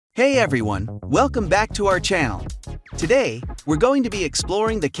Hey everyone, welcome back to our channel. Today, we're going to be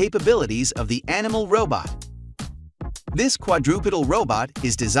exploring the capabilities of the AnyMal robot. This quadrupedal robot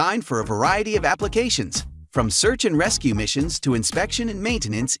is designed for a variety of applications, from search and rescue missions to inspection and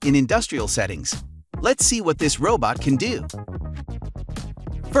maintenance in industrial settings. Let's see what this robot can do.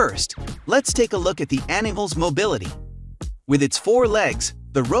 First, let's take a look at the AnyMal's mobility. With its 4 legs,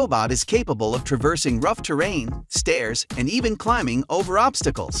 the robot is capable of traversing rough terrain, stairs, and even climbing over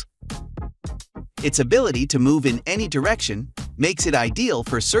obstacles. Its ability to move in any direction makes it ideal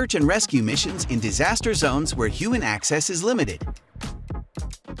for search and rescue missions in disaster zones where human access is limited.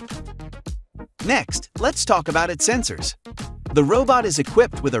 Next, let's talk about its sensors. The robot is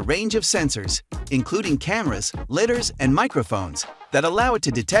equipped with a range of sensors, including cameras, lidars, and microphones, that allow it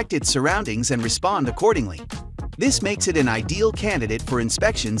to detect its surroundings and respond accordingly. This makes it an ideal candidate for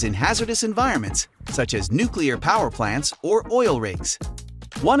inspections in hazardous environments, such as nuclear power plants or oil rigs.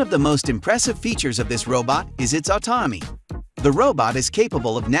 One of the most impressive features of this robot is its autonomy. The robot is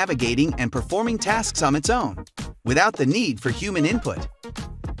capable of navigating and performing tasks on its own, without the need for human input.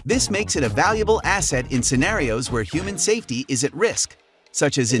 This makes it a valuable asset in scenarios where human safety is at risk,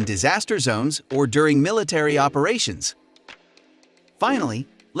 such as in disaster zones or during military operations. Finally,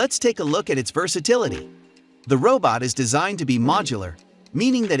 let's take a look at its versatility. The robot is designed to be modular,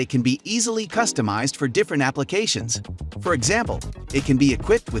 meaning that it can be easily customized for different applications. For example, it can be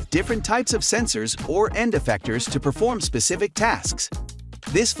equipped with different types of sensors or end effectors to perform specific tasks.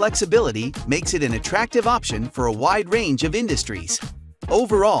 This flexibility makes it an attractive option for a wide range of industries.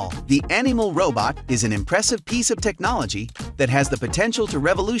 Overall, the AnyMal robot is an impressive piece of technology that has the potential to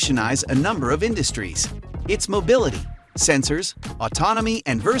revolutionize a number of industries. Its mobility, sensors, autonomy,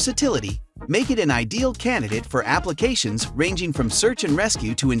 and versatility make it an ideal candidate for applications ranging from search and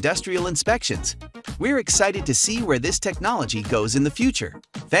rescue to industrial inspections. We're excited to see where this technology goes in the future.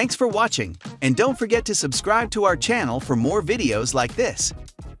 Thanks for watching, and don't forget to subscribe to our channel for more videos like this.